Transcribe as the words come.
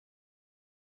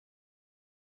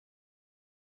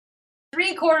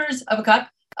3/4 of a cup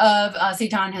of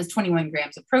seitan has 21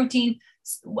 grams of protein.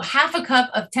 Half a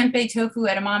cup of tempeh tofu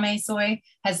edamame soy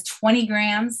has 20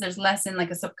 grams. There's less in,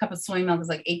 like a cup of soy milk is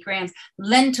like 8 grams.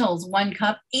 Lentils, 1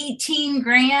 cup, 18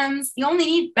 grams. You only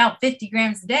need about 50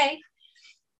 grams a day.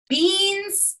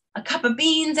 Beans, a cup of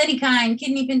beans, any kind,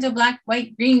 kidney, pinto, black,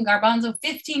 white, green, garbanzo,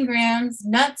 15 grams.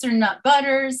 Nuts or nut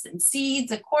butters and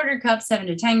seeds, 1/4 cup, 7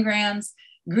 to 10 grams.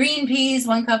 Green peas,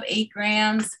 1 cup, 8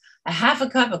 grams. A half a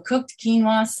cup of cooked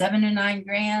quinoa, 7 to 9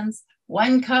 grams.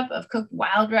 1 cup of cooked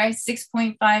wild rice,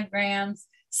 6.5 grams.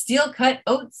 Steel cut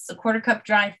oats, 1/4 cup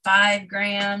dry, 5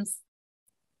 grams.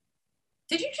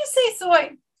 Did you just say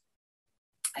soy?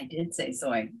 I did say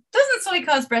soy. Doesn't soy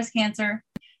cause breast cancer?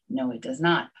 No, it does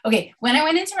not. Okay, when I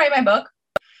went in to write my book,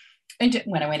 I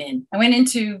went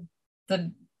into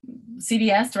the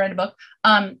CVS to write a book.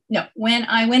 No, when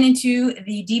I went into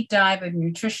the deep dive of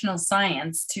nutritional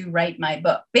science to write my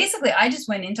book, basically I just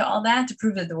went into all that to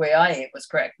prove that the way I ate was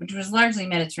correct, which was largely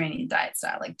Mediterranean diet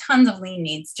style, like tons of lean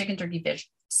meats, chicken, turkey, fish,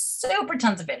 super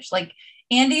tons of fish. Like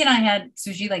Andy and I had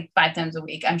sushi like 5 times a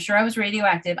week. I'm sure I was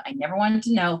radioactive. I never wanted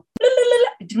to know.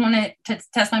 I didn't want to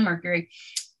test my mercury.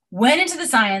 Went into the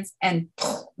science and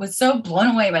was so blown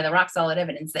away by the rock solid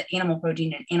evidence that animal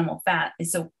protein and animal fat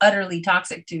is so utterly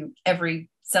toxic to every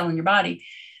cell in your body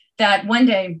that one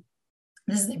day,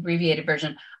 this is the abbreviated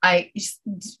version, I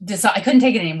decided I couldn't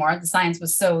take it anymore. The science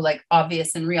was so like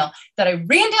obvious and real that I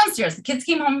ran downstairs. The kids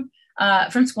came home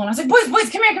from school and I was like, boys,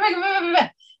 come here.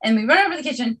 And we run over to the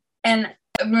kitchen, and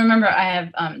remember I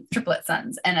have triplet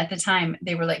sons. And at the time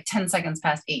they were like 10 seconds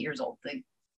past 8 years old, like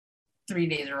 3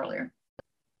 days earlier.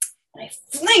 And I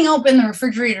fling open the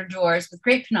refrigerator doors with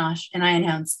great panache and I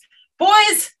announce,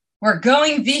 boys, we're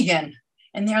going vegan.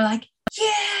 And they're like,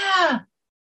 yeah,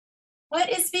 what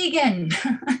is vegan?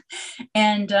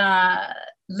 And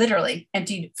literally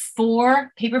emptied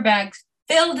 4 paper bags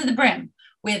filled to the brim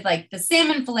with like the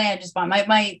salmon fillet I just bought,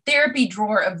 my therapy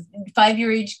drawer of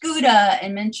 5-year-age Gouda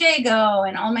and Manchego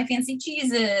and all my fancy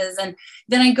cheeses. And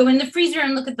then I go in the freezer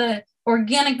and look at the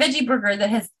organic veggie burger that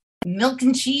has milk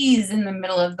and cheese in the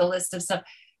middle of the list of stuff.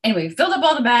 Anyway, filled up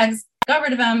all the bags, got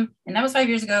rid of them, and that was 5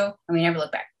 years ago, and we never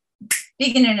looked back.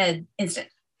 Vegan in an instant.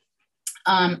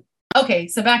 Okay,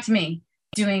 so back to me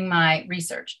doing my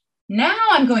research. Now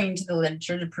I'm going into the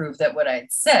literature to prove that what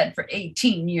I'd said for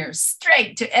 18 years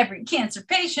straight to every cancer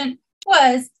patient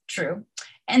was true.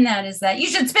 And that is that you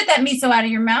should spit that miso out of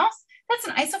your mouth. That's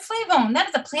an isoflavone. That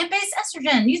is a plant-based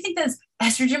estrogen. You think those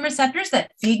estrogen receptors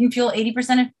that feed and fuel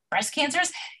 80% of breast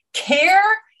cancers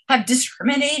have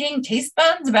discriminating taste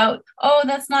buds about, oh,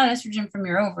 that's not estrogen from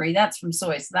your ovary, that's from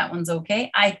soy, so that one's okay?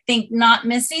 I think not,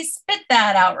 Missy. Spit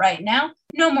that out right now.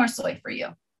 No more soy for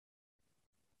you.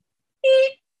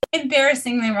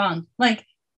 Embarrassingly wrong. Like,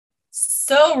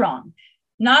 so wrong.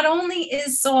 Not only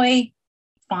is soy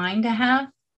fine to have,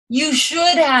 you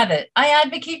should have it. I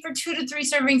advocate for 2 to 3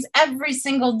 servings every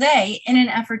single day in an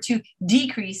effort to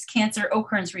decrease cancer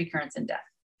occurrence, recurrence, and death.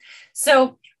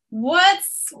 So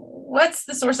what's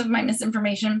the source of my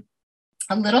misinformation?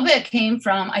 A little bit came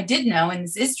from, I did know, and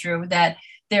this is true, that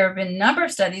there have been a number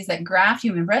of studies that graft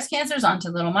human breast cancers onto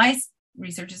little mice.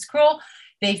 Research is cruel.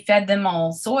 They fed them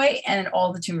all soy and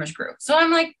all the tumors grew. So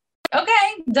I'm like,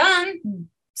 okay, done.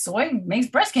 Soy makes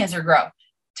breast cancer grow.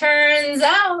 Turns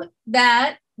out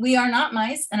that we are not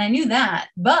mice, and I knew that,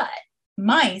 but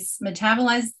mice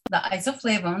metabolize the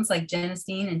isoflavones like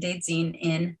genistein and daidzein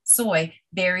in soy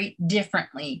very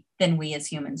differently than we as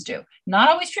humans do. Not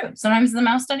always true. Sometimes the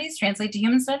mouse studies translate to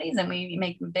human studies and we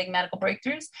make big medical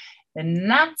breakthroughs, and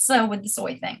not so with the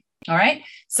soy thing. All right.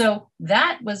 So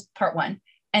that was part 1.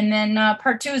 And then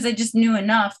part 2 is I just knew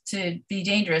enough to be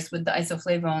dangerous with the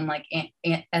isoflavone, like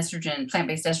estrogen,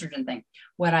 plant-based estrogen thing.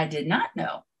 What I did not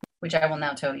know, which I will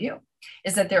now tell you,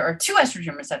 is that there are 2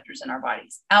 estrogen receptors in our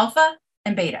bodies, alpha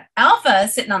and beta. Alpha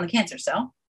is sitting on the cancer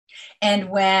cell. And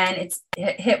when it's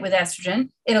hit with estrogen,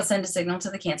 it'll send a signal to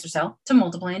the cancer cell to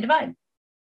multiply and divide.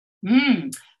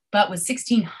 But with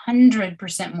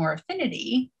 1,600% more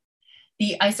affinity,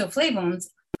 the isoflavones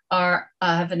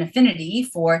have an affinity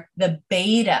for the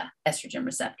beta estrogen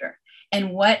receptor.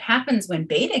 And what happens when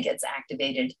beta gets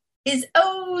activated is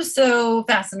oh so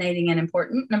fascinating and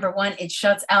important. Number 1, it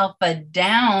shuts alpha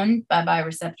down, bye-bye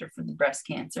receptor for the breast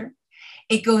cancer.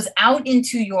 It goes out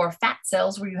into your fat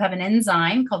cells where you have an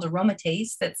enzyme called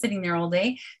aromatase that's sitting there all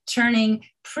day, turning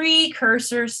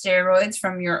precursor steroids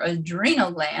from your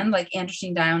adrenal gland, like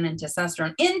androstenedione and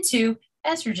testosterone, into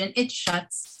estrogen. It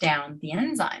shuts down the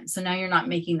enzyme. So now you're not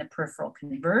making the peripheral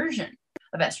conversion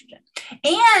of estrogen.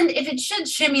 And if it should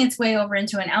shimmy its way over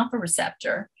into an alpha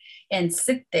receptor, and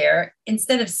sit there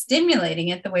instead of stimulating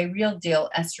it the way real deal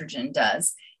estrogen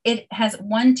does. It has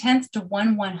 1/10 to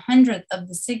 1/100th of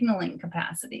the signaling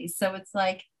capacity. So it's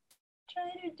like, try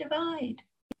to divide.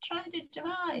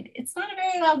 It's not a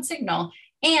very loud signal.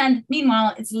 And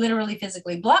meanwhile, it's literally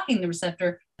physically blocking the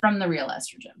receptor from the real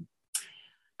estrogen.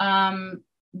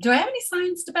 Do I have any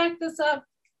science to back this up?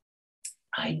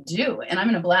 I do, and I'm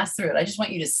going to blast through it. I just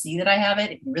want you to see that I have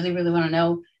it. If you really, really want to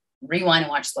know, rewind and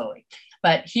watch slowly.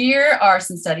 But here are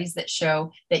some studies that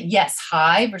show that, yes,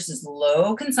 high versus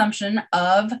low consumption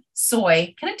of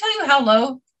soy. Can I tell you how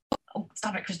low? Oh,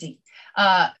 stop it, Christy.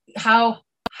 How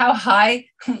high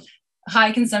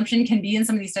consumption can be in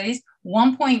some of these studies.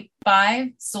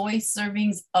 1.5 soy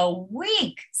servings a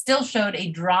week still showed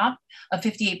a drop of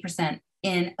 58%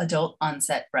 in adult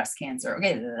onset breast cancer.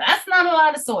 Okay, that's not a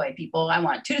lot of soy, people. I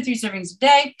want 2 to 3 servings a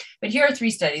day. But here are 3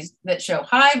 studies that show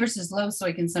high versus low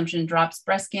soy consumption drops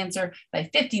breast cancer by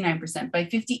 59%, by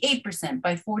 58%,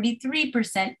 by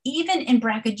 43%, even in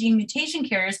BRCA gene mutation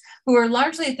carriers who are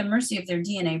largely at the mercy of their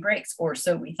DNA breaks, or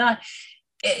so we thought.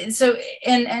 So,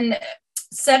 and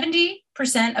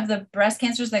 70% of the breast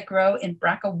cancers that grow in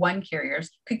BRCA1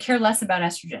 carriers could care less about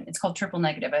estrogen. It's called triple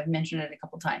negative. I've mentioned it a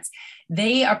couple of times.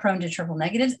 They are prone to triple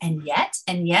negatives, and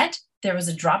yet there was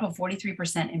a drop of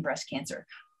 43% in breast cancer,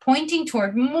 pointing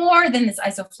toward more than this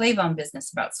isoflavone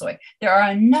business about soy. There are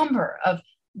a number of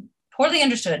poorly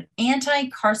understood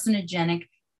anti-carcinogenic,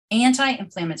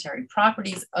 anti-inflammatory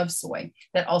properties of soy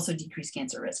that also decrease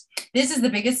cancer risk. This is the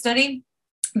biggest study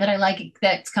that I like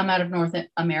that's come out of North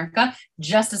America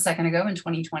just a second ago in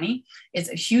 2020. It's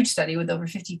a huge study with over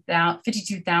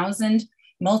 52,000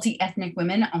 multi-ethnic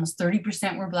women. Almost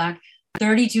 30% were Black,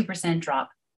 32%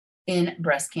 drop in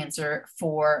breast cancer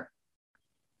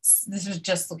this was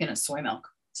just looking at soy milk.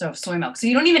 So soy milk. So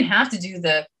you don't even have to do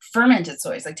the fermented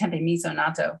soys like tempeh, miso,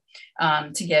 natto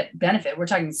to get benefit. We're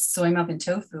talking soy milk and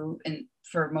tofu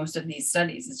for most of these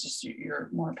studies. It's just your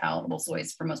more palatable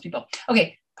soys for most people.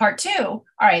 Okay. Part 2, all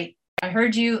right, I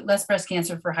heard you, less breast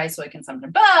cancer for high soy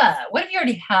consumption. But what if you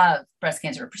already have breast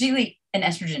cancer, particularly an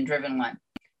estrogen-driven one?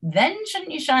 Then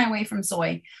shouldn't you shy away from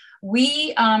soy?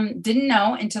 We didn't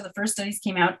know until the first studies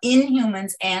came out in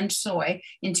humans and soy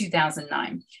in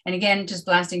 2009. And again, just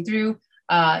blasting through,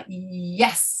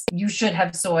 yes, you should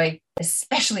have soy,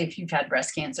 especially if you've had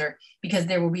breast cancer, because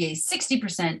there will be a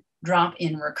 60% drop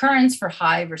in recurrence for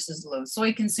high versus low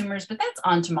soy consumers, but that's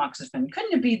on tamoxifen.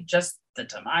 Couldn't it be just the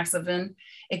tamoxifen?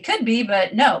 It could be,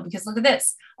 but no, because look at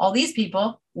this. All these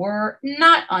people were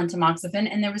not on tamoxifen,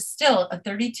 and there was still a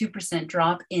 32%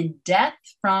 drop in death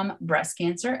from breast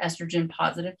cancer, estrogen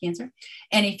positive cancer,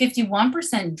 and a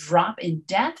 51% drop in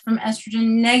death from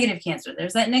estrogen negative cancer.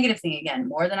 There's that negative thing again,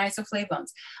 more than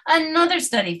isoflavones. Another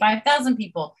study, 5,000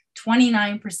 people,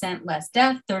 29% less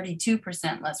death,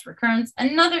 32% less recurrence.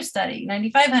 Another study,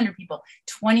 9,500 people,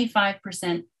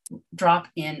 25% drop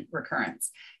in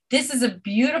recurrence. This is a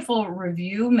beautiful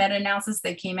review meta-analysis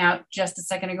that came out just a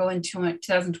second ago in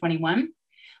 2021,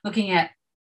 looking at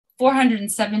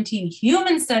 417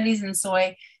 human studies in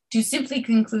soy to simply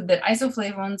conclude that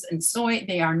isoflavones in soy,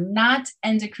 they are not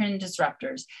endocrine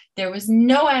disruptors. There was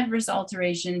no adverse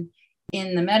alteration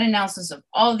in the meta-analysis of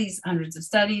all these hundreds of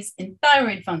studies in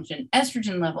thyroid function,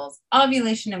 estrogen levels,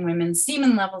 ovulation in women,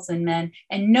 semen levels in men,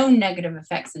 and no negative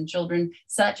effects in children,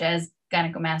 such as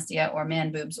gynecomastia or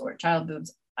man boobs or child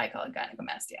boobs. I call it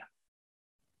gynecomastia.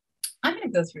 I'm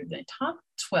going to go through the top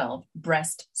 12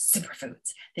 breast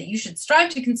superfoods that you should strive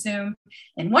to consume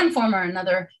in one form or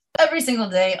another every single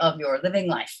day of your living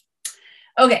life.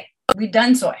 Okay, we've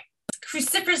done soy.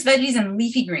 Cruciferous veggies and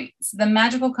leafy greens. The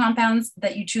magical compounds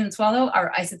that you chew and swallow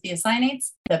are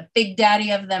isothiocyanates. The big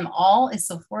daddy of them all is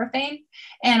sulforaphane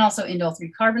and also indole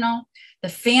 3-carbinol. The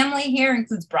family here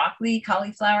includes broccoli,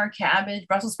 cauliflower, cabbage,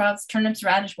 Brussels sprouts, turnips,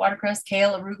 radish, watercress,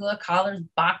 kale, arugula, collards,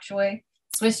 bok choy,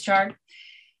 Swiss chard.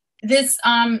 This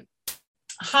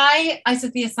high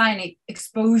isothiocyanate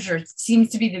exposure seems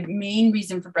to be the main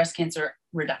reason for breast cancer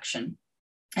reduction.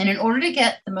 And in order to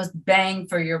get the most bang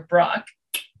for your buck,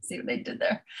 see what they did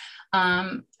there.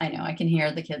 I know, I can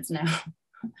hear the kids now.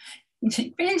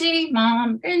 Cringy,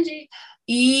 mom, cringy.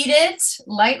 Eat it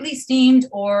lightly steamed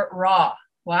or raw.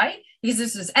 Why? Because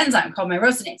there's this enzyme called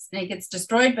myrosinase, and it gets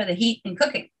destroyed by the heat in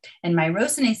cooking. And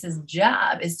myrosinase's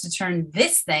job is to turn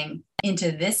this thing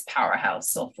into this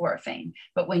powerhouse, sulforaphane.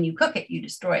 But when you cook it, you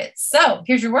destroy it. So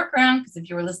here's your workaround, because if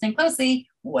you were listening closely,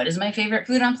 what is my favorite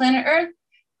food on planet Earth?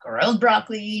 Grilled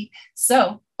broccoli.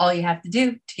 So all you have to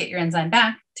do to get your enzyme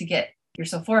back, to get your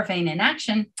sulforaphane in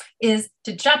action, is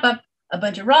to chop up a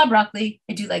bunch of raw broccoli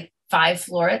and do like 5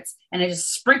 florets, and I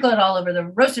just sprinkle it all over the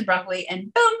roasted broccoli,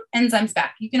 and boom, enzymes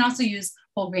back. You can also use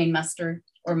whole grain mustard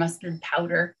or mustard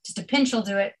powder. Just a pinch will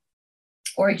do it.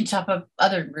 Or you can chop up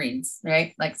other greens,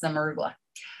 right? Like some arugula.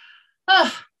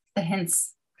 The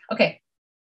hints. Okay.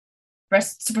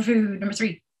 Breast superfood number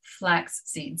 3, flax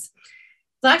seeds.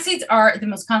 Flax seeds are the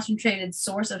most concentrated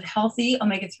source of healthy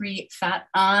omega-3 fat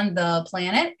on the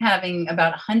planet, having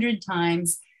about 100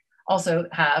 times, also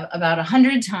have about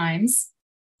 100 times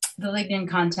the lignin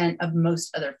content of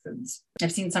most other foods.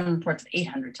 I've seen some reports of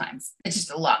 800 times. It's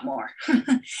just a lot more.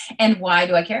 And why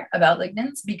do I care about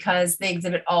lignans? Because they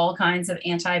exhibit all kinds of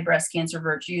anti-breast cancer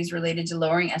virtues related to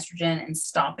lowering estrogen and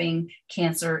stopping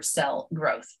cancer cell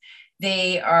growth.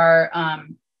 They are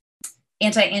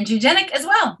anti-angiogenic as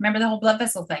well. Remember the whole blood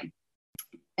vessel thing.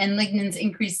 And lignans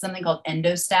increase something called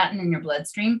endostatin in your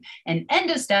bloodstream, and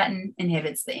endostatin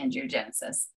inhibits the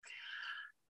angiogenesis.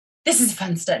 This is a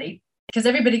fun study because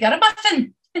everybody got a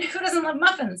muffin, and who doesn't love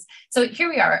muffins? So here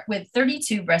we are with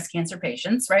 32 breast cancer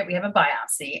patients, right? We have a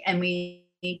biopsy, and we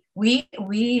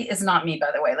is not me,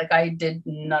 by the way. Like, I did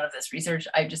none of this research.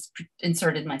 I just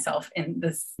inserted myself in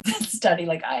this study.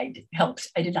 Like, I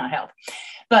did not help.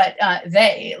 But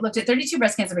they looked at 32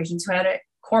 breast cancer patients who had a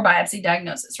core biopsy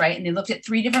diagnosis, right? And they looked at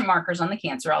 3 different markers on the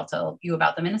cancer. I'll tell you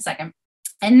about them in a second.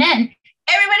 And then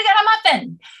everybody got a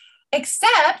muffin,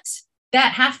 except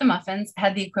that half the muffins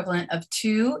had the equivalent of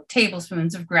 2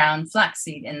 tablespoons of ground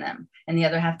flaxseed in them, and the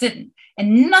other half didn't.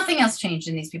 And nothing else changed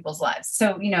in these people's lives.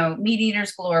 So, meat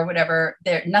eaters galore, whatever,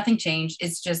 nothing changed.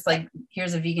 It's just like,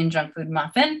 here's a vegan junk food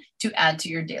muffin to add to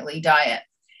your daily diet.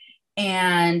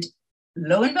 And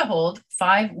lo and behold,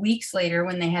 5 weeks later,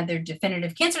 when they had their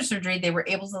definitive cancer surgery, they were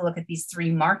able to look at these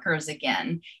 3 markers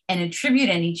again and attribute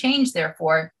any change,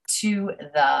 therefore, to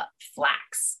the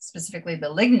flax, specifically the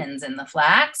lignans in the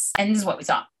flax. And this is what we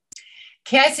saw.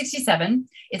 Ki-67,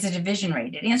 it's a division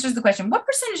rate. It answers the question, what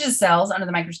percentage of cells under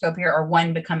the microscope here are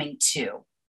 1 becoming 2?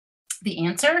 The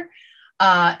answer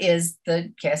is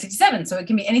the Ki-67. So it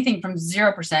can be anything from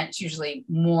 0%, it's usually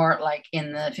more like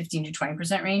in the 15 to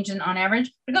 20% range on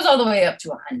average. It goes all the way up to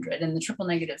 100, and the triple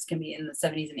negatives can be in the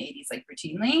 70s and 80s, like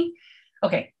routinely.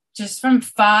 Okay, just from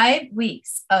 5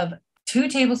 weeks of 2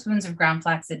 tablespoons of ground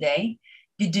flax a day,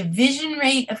 the division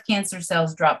rate of cancer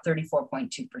cells dropped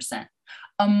 34.2%.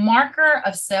 A marker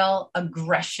of cell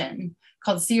aggression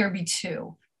called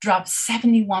CRB2 dropped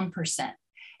 71%.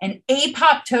 And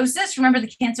apoptosis, remember the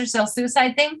cancer cell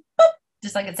suicide thing? Boop,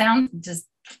 just like it sounds, just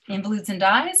involutes and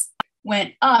dies,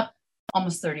 went up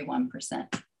almost 31%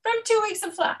 from 2 weeks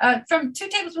of from 2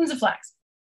 tablespoons of flax.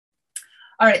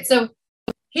 All right, so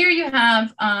here you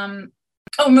have,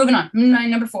 moving on,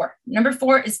 number 4. Number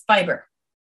 4 is fiber.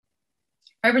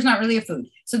 Fiber is not really a food.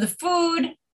 So the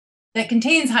food that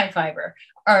contains high fiber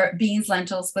are beans,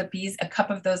 lentils, split peas. A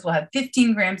cup of those will have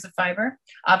 15 grams of fiber.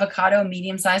 Avocado,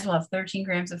 medium size, will have 13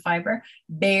 grams of fiber.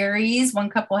 Berries, 1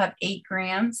 cup will have 8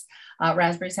 grams.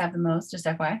 Raspberries have the most, just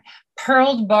FYI.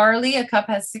 Pearled barley, a cup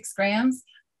has 6 grams.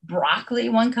 Broccoli,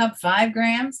 1 cup, 5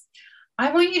 grams.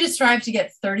 I want you to strive to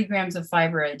get 30 grams of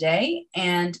fiber a day,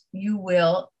 and you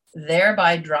will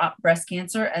thereby drop breast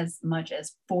cancer as much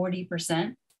as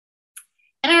 40%.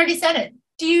 And I already said it.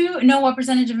 Do you know what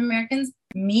percentage of Americans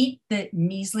meet the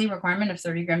measly requirement of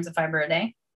 30 grams of fiber a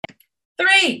day?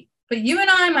 3. But you and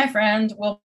I, my friend,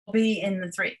 will be in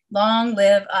the 3. Long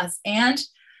live us. And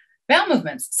bowel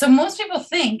movements. So most people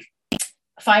think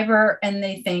fiber and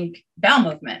they think bowel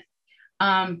movement.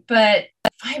 But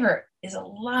fiber is a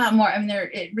lot more. I mean,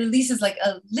 it releases like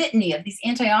a litany of these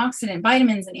antioxidant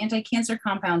vitamins and anti-cancer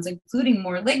compounds, including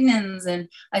more lignans and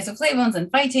isoflavones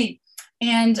and phytate.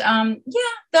 And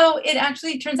though it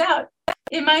actually turns out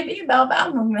it might be about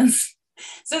bowel movements.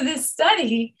 So this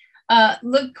study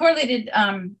correlated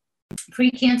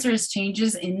precancerous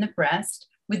changes in the breast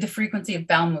with the frequency of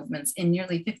bowel movements in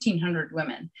nearly 1,500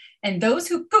 women. And those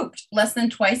who pooped less than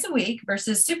twice a week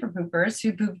versus super poopers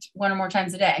who pooped 1 or more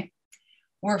times a day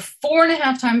were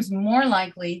 4.5 times more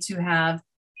likely to have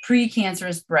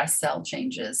precancerous breast cell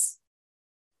changes.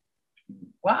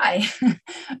 Why?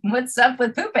 What's up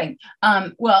with pooping?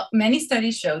 Well, many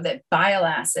studies show that bile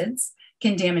acids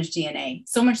can damage DNA,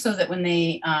 so much so that when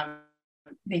they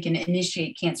can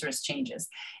initiate cancerous changes.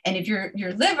 And if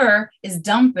your liver is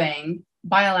dumping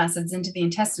bile acids into the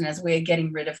intestine as a way of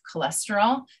getting rid of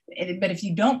cholesterol, but if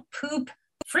you don't poop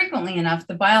frequently enough,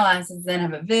 the bile acids then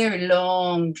have a very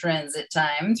long transit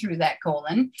time through that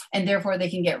colon, and therefore they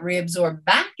can get reabsorbed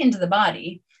back into the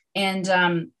body and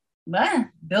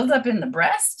build up in the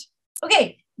breast.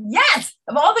 Okay, Yes,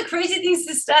 of all the crazy things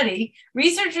to study,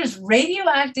 researchers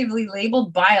radioactively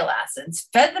labeled bile acids,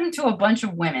 fed them to a bunch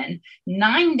of women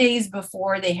 9 days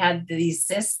before they had these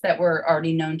cysts that were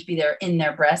already known to be there in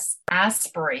their breasts,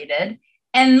 aspirated.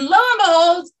 And lo and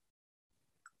behold,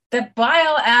 the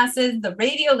bile acids, the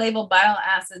radio-labeled bile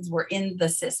acids were in the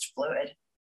cyst fluid.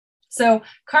 So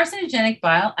carcinogenic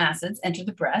bile acids enter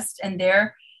the breast, and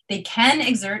there they can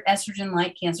exert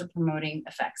estrogen-like cancer-promoting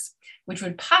effects, which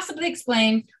would possibly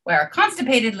explain why our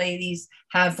constipated ladies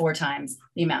have 4 times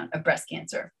the amount of breast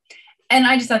cancer. And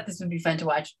I just thought this would be fun to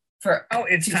watch for. Oh,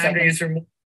 it's time seconds. To answer.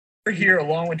 We're here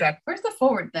along with Dr. Where's the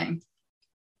forward thing?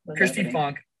 Christy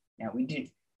Funk. Yeah, we do.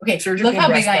 Okay, surgical look how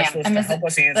big I am. I'm help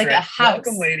us answer like a house.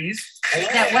 Welcome, ladies.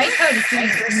 That white coat is doing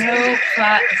no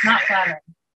flat. It's not flattering.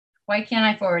 Why can't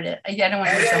I forward it? I don't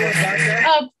want to show.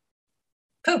 Oh,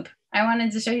 poop. I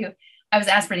wanted to show you. I was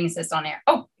aspirating cyst on air.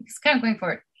 Oh, it's kind of going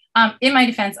forward. In my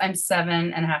defense, I'm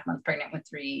 7.5 months pregnant with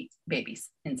 3 babies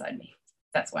inside me.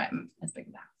 That's why I'm as big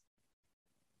as that.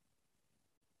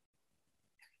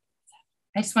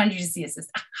 I just wanted you to see a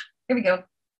cyst. Here we go.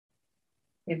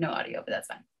 We have no audio, but that's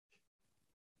fine.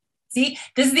 See,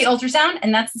 this is the ultrasound,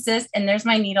 and that's the cyst, and there's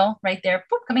my needle right there,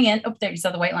 boop, coming in. Oh, there, you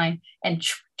saw the white line, and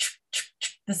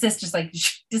the cyst just like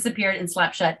disappeared and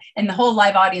slapped shut, and the whole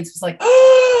live audience was like,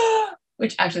 oh,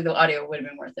 which actually the audio would have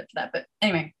been worth it for that. But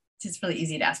anyway, it's really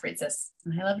easy to aspirate cysts,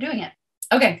 and I love doing it.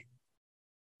 Okay,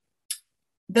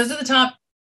 those are the top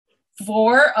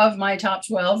 4 of my top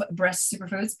 12 breast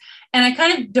superfoods, and I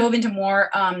kind of dove into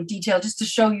more detail just to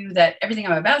show you that everything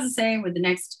I'm about to say with the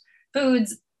next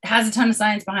foods has a ton of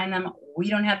science behind them. We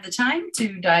don't have the time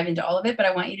to dive into all of it, but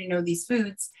I want you to know these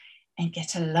foods and get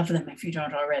to love them if you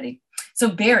don't already. So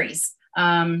berries,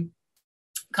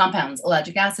 compounds,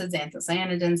 ellagic acids,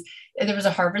 anthocyanidins. There was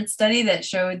a Harvard study that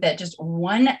showed that just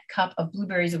 1 cup of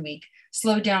blueberries a week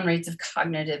slowed down rates of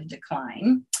cognitive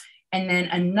decline. And then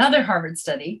another Harvard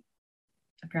study,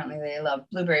 apparently they love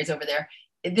blueberries over there.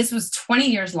 This was 20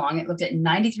 years long. It looked at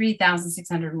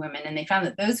 93,600 women, and they found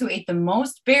that those who ate the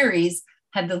most berries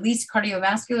had the least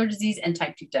cardiovascular disease and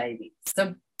type 2 diabetes.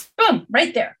 So boom,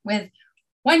 right there. With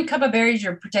 1 cup of berries,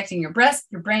 you're protecting your breast,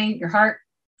 your brain, your heart,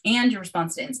 and your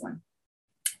response to insulin.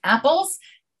 Apples,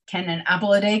 can an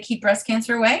apple a day keep breast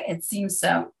cancer away? It seems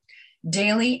so.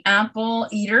 Daily apple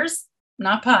eaters,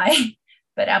 not pie,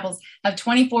 but apples, have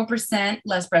 24%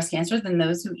 less breast cancer than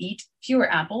those who eat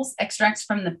fewer apples. Extracts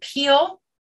from the peel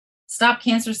stop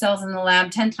cancer cells in the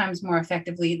lab 10 times more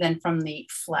effectively than from the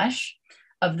flesh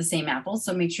of the same apples.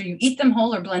 So make sure you eat them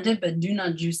whole or blended, but do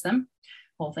not juice them.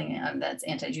 Whole thing, that's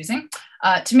anti-juicing.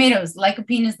 Tomatoes,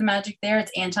 lycopene is the magic there.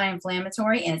 It's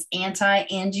anti-inflammatory and it's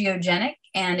anti-angiogenic,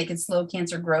 and it can slow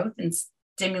cancer growth and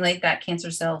stimulate that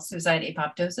cancer cell suicide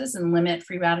apoptosis and limit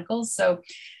free radicals. So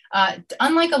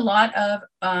unlike a lot of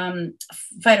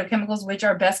phytochemicals, which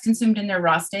are best consumed in their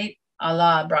raw state, a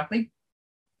la broccoli,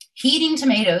 heating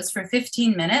tomatoes for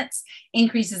 15 minutes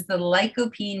increases the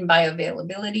lycopene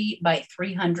bioavailability by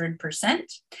 300%.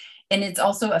 And it's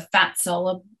also a fat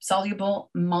soluble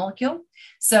molecule.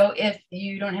 So if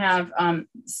you don't have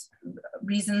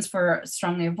reasons for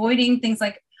strongly avoiding things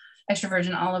like extra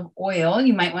virgin olive oil,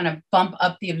 you might want to bump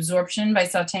up the absorption by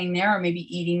sauteing there, or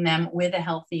maybe eating them with a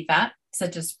healthy fat,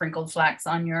 such as sprinkled flax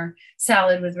on your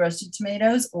salad with roasted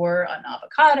tomatoes or an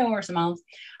avocado or some olives.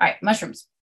 All right, mushrooms.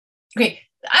 Okay,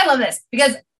 I love this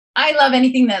because I love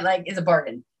anything that like is a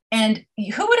bargain. And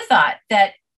who would have thought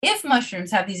that if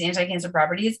mushrooms have these anti-cancer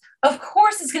properties, of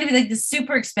course it's going to be like the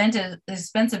super expensive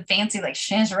fancy like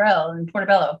chanterelle and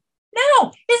portobello.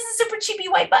 No, it's a super cheapy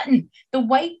white button. The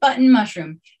white button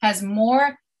mushroom has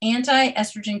more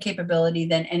anti-estrogen capability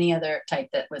than any other type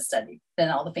that was studied, than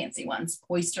all the fancy ones.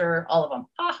 Oyster, all of them.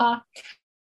 Ha ha.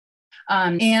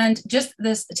 And just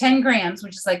this 10 grams,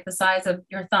 which is like the size of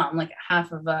your thumb, like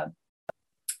half of a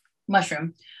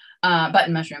mushroom,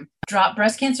 button mushroom, drop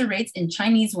breast cancer rates in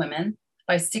Chinese women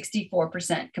by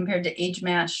 64% compared to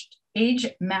age-matched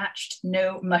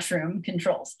no mushroom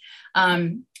controls.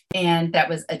 And that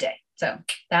was a day. So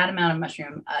that amount of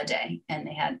mushroom a day, and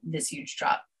they had this huge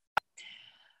drop.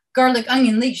 Garlic,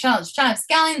 onion, leek, shallots, chives,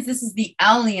 scallions. This is the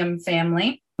allium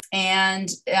family. And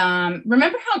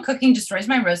remember how cooking destroys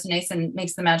my rostinase and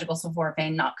makes the magical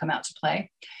sulforaphane not come out to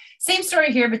play? Same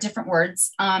story here, but different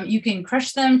words. You can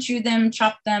crush them, chew them,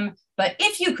 chop them, but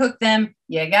if you cook them,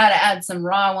 you got to add some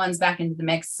raw ones back into the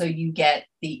mix so you get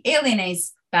the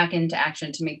alliinase back into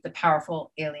action to make the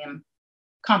powerful allium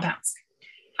compounds.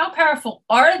 How powerful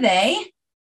are they?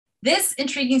 This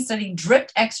intriguing study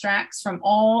dripped extracts from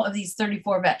all of these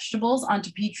 34 vegetables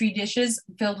onto Petri dishes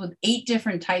filled with 8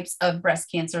 different types of breast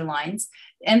cancer lines.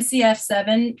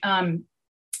 MCF7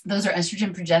 Those are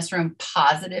estrogen, progesterone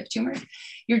positive tumors.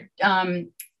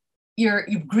 Your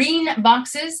green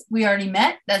boxes we already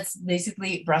met. That's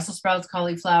basically Brussels sprouts,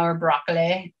 cauliflower,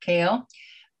 broccoli, kale.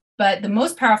 But the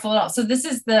most powerful, so this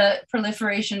is the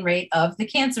proliferation rate of the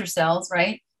cancer cells,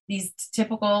 right? These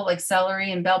typical like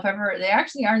celery and bell pepper, they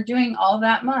actually aren't doing all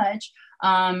that much.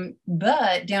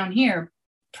 But down here,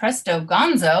 presto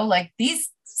gonzo, like these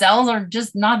cells are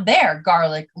just not there.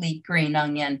 Garlic, leek, green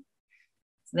onion.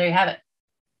 So there you have it.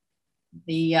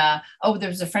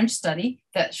 There's a French study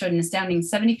that showed an astounding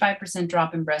 75%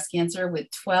 drop in breast cancer with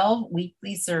 12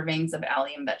 weekly servings of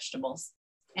allium vegetables.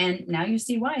 And now you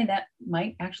see why that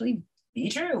might actually be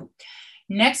true.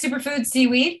 Next superfood,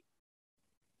 seaweed.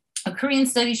 A Korean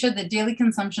study showed that daily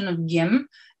consumption of gim,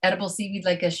 edible seaweed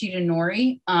like a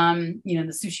shiranori,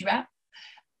 the sushi wrap,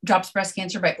 drops breast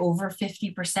cancer by over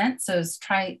 50%. So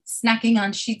try snacking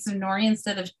on sheets of nori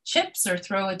instead of chips, or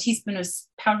throw a teaspoon of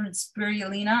powdered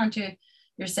spirulina onto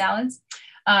your salads.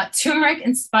 Turmeric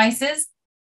and spices.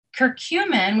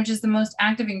 Curcumin, which is the most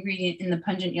active ingredient in the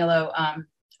pungent yellow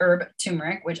herb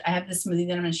turmeric, which I have this smoothie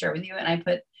that I'm going to share with you. And I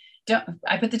put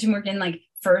the turmeric in like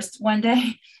first one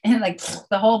day, and like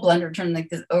the whole blender turned like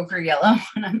this ochre yellow.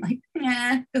 And I'm like,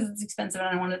 because it's expensive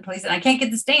and I wanted to place it. I can't get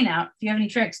the stain out. If you have any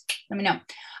tricks, let me know.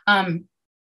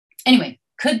 Anyway,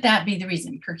 could that be the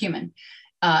reason, curcumin,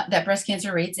 that breast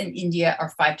cancer rates in India are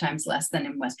 5 times less than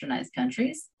in westernized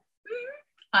countries?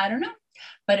 I don't know,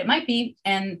 but it might be.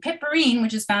 And piperine,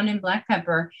 which is found in black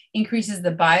pepper, increases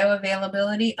the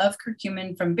bioavailability of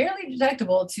curcumin from barely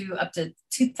detectable to up to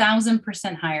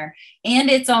 2,000% higher. And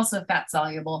it's also fat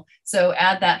soluble. So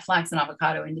add that flax and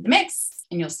avocado into the mix,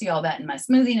 and you'll see all that in my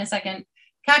smoothie in a second.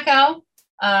 Cacao,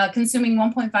 consuming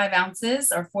 1.5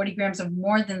 ounces or 40 grams of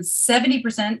more than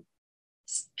 70%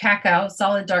 cacao,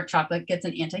 solid dark chocolate, gets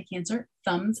an anti-cancer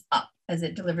thumbs up, as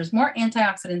it delivers more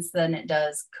antioxidants than it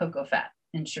does cocoa fat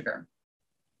and sugar.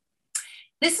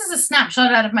 This is a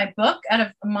snapshot out of my book, out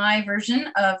of my version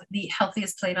of the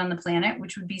healthiest plate on the planet,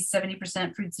 which would be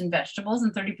 70% fruits and vegetables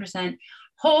and 30%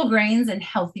 whole grains and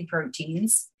healthy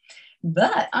proteins.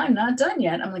 But I'm not done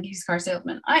yet. I'm like a used car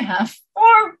salesman. I have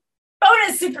 4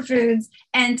 bonus superfoods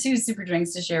and 2 super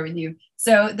drinks to share with you.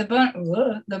 So the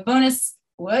bonus,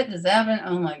 what does that happen?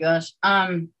 Oh my gosh.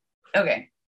 Okay.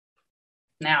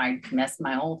 Now I messed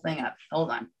my whole thing up.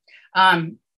 Hold on.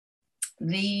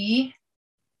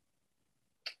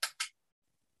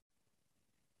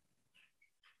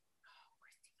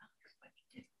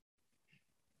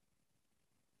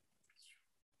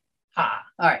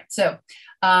 All right. So,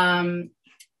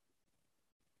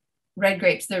 red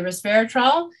grapes. The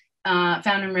resveratrol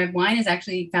found in red wine is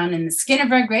actually found in the skin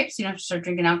of red grapes. You don't have to start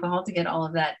drinking alcohol to get all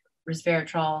of that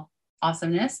resveratrol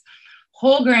awesomeness.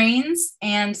 Whole grains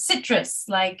and citrus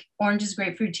like oranges,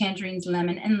 grapefruit, tangerines,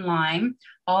 lemon, and lime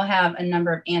all have a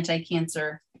number of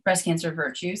anti-cancer, breast cancer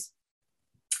virtues.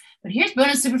 But here's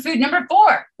bonus superfood number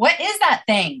 4. What is that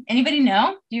thing? Anybody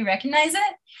know? Do you recognize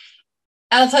it?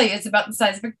 I'll tell you, it's about the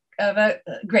size of a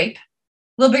grape, a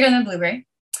little bigger than a blueberry.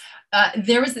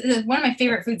 There was one of my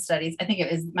favorite food studies. I think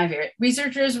it is my favorite.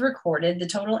 Researchers recorded the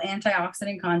total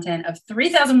antioxidant content of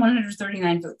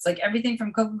 3,139 foods, like everything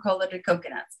from Coca-Cola to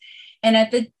coconuts. And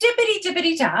at the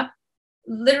tippity top,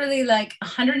 literally like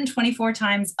 124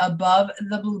 times above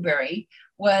the blueberry,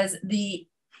 was the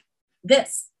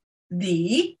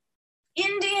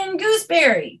Indian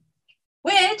gooseberry,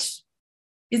 which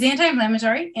is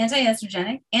anti-inflammatory,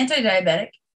 anti-estrogenic, anti-diabetic,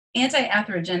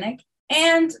 anti-atherogenic,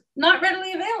 and not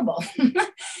readily available.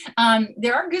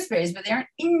 There are gooseberries, but they aren't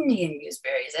Indian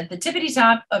gooseberries at the tippity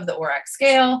top of the ORAC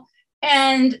scale.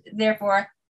 And therefore,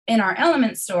 in our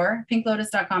Elements store,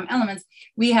 pinklotus.com Elements,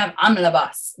 we have Amla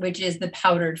Bas, which is the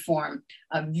powdered form,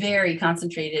 a very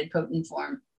concentrated, potent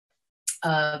form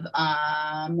of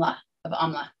amla,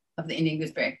 of the Indian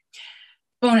gooseberry.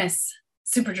 Bonus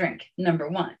super drink number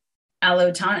 1,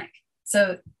 aloe tonic.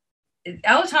 So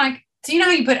aloe tonic, so you know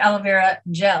how you put aloe vera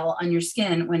gel on your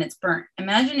skin when it's burnt?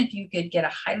 Imagine if you could get a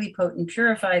highly potent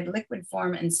purified liquid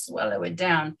form and swallow it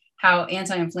down, how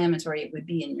anti-inflammatory it would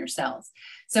be in your cells.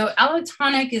 So aloe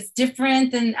tonic is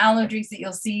different than aloe drinks that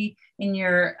you'll see in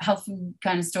your health food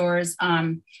kind of stores,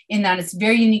 in that it's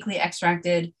very uniquely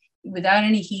extracted without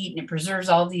any heat, and it preserves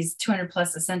all these 200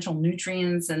 plus essential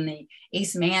nutrients and the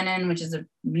ace-mannan, which is a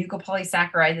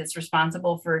mucopolysaccharide that's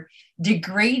responsible for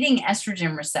degrading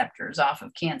estrogen receptors off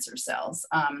of cancer cells.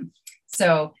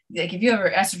 So like if you have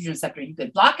an estrogen receptor, you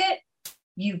could block it,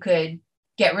 you could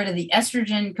get rid of the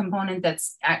estrogen component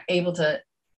that's able to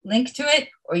link to it,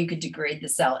 or you could degrade the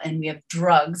cell. And we have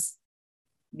drugs,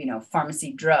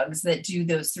 pharmacy drugs that do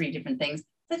those 3 different things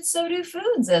but so do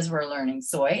foods, as we're learning.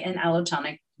 Soy and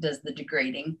allotonic does the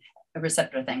degrading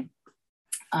receptor thing.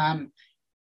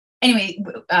 Anyway,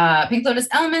 Pink Lotus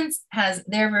Elements has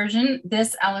their version,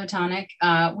 this allotonic,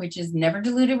 which is never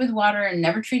diluted with water and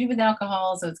never treated with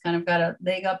alcohol. So it's kind of got a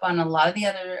leg up on a lot of the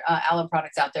other aloe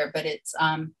products out there, but it's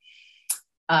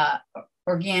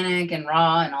organic and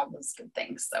raw and all those good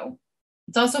things. So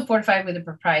it's also fortified with a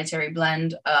proprietary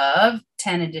blend of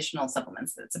 10 additional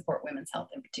supplements that support women's health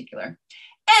in particular.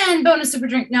 And bonus super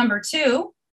drink number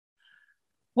 2.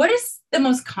 What is the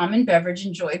most common beverage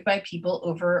enjoyed by people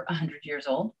over 100 years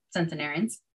old,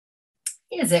 centenarians?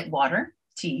 Is it water,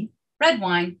 tea, red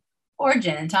wine, or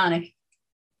gin and tonic?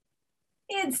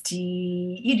 It's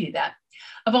tea. You do that.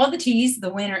 Of all the teas,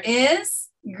 the winner is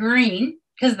green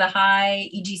because of the high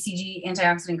EGCG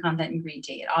antioxidant content in green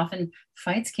tea. It often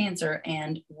fights cancer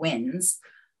and wins.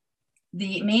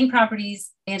 The main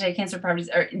properties, anti-cancer properties,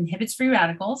 are inhibits free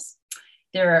radicals.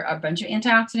 There are a bunch of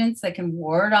antioxidants that can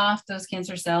ward off those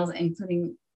cancer cells,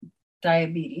 including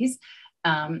diabetes,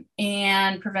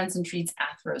 and prevents and treats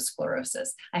atherosclerosis.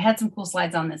 I had some cool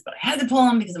slides on this, but I had to pull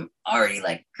them because I'm already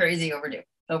like crazy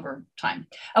over time.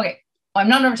 Okay, well, I'm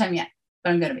not over time yet, but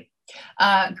I'm going to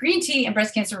be. Green tea and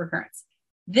breast cancer recurrence.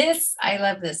 This, I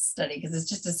love this study because it's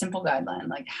just a simple guideline.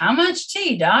 Like, how much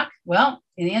tea, doc? Well,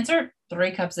 the answer,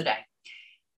 3 cups a day.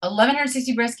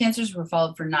 1,160 breast cancers were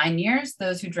followed for 9 years.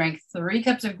 Those who drank 3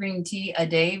 cups of green tea a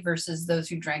day versus those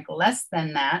who drank less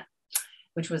than that,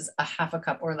 which was a half a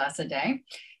cup or less a day.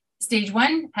 Stage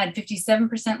 1 had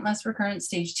 57% less recurrence.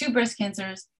 Stage 2 breast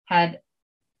cancers had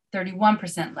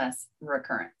 31% less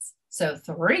recurrence. So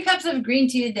 3 cups of green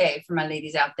tea a day for my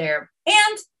ladies out there.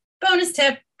 And bonus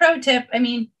tip, pro tip,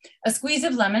 a squeeze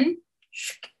of lemon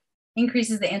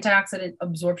increases the antioxidant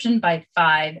absorption by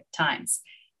 5 times.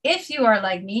 If you are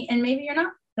like me, and maybe you're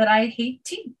not, that I hate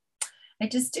tea. I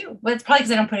just do. But it's probably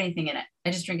because I don't put anything in it. I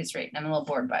just drink it straight and I'm a little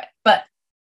bored by it. But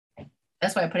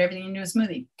that's why I put everything into a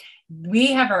smoothie.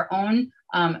 We have our own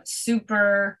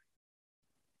super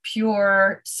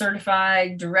pure,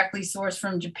 certified, directly sourced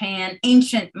from Japan,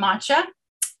 ancient matcha.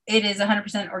 It is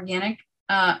 100% organic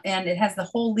and it has the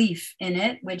whole leaf in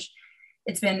it, which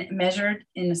it's been measured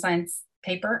in a science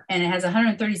paper, and it has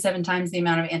 137 times the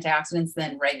amount of antioxidants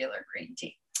than regular green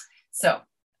tea. So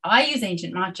I use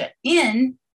ancient matcha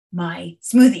in my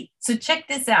smoothie. So check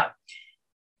this out.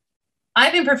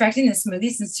 I've been perfecting this smoothie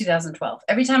since 2012.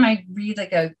 Every time I read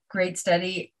like a great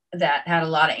study that had a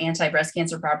lot of anti-breast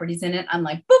cancer properties in it, I'm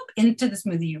like, boop, into the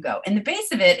smoothie you go. And the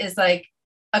base of it is like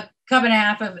a cup and a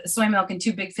half of soy milk and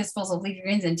 2 big fistfuls of leafy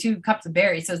greens and 2 cups of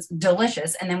berries. So it's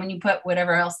delicious. And then when you put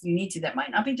whatever else you need to that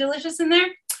might not be delicious in there,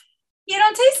 you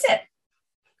don't taste it.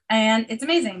 And it's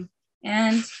amazing.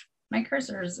 And my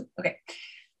cursor is, okay.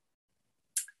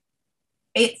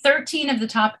 13 of the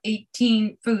top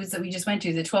 18 foods that we just went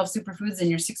to, the 12 superfoods and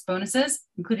your 6 bonuses,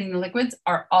 including the liquids,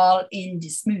 are all in the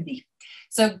smoothie.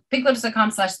 So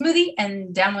pinklotus.com/smoothie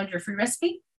and download your free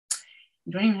recipe.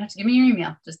 You don't even have to give me your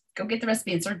email. Just go get the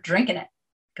recipe and start drinking it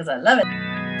because I love it.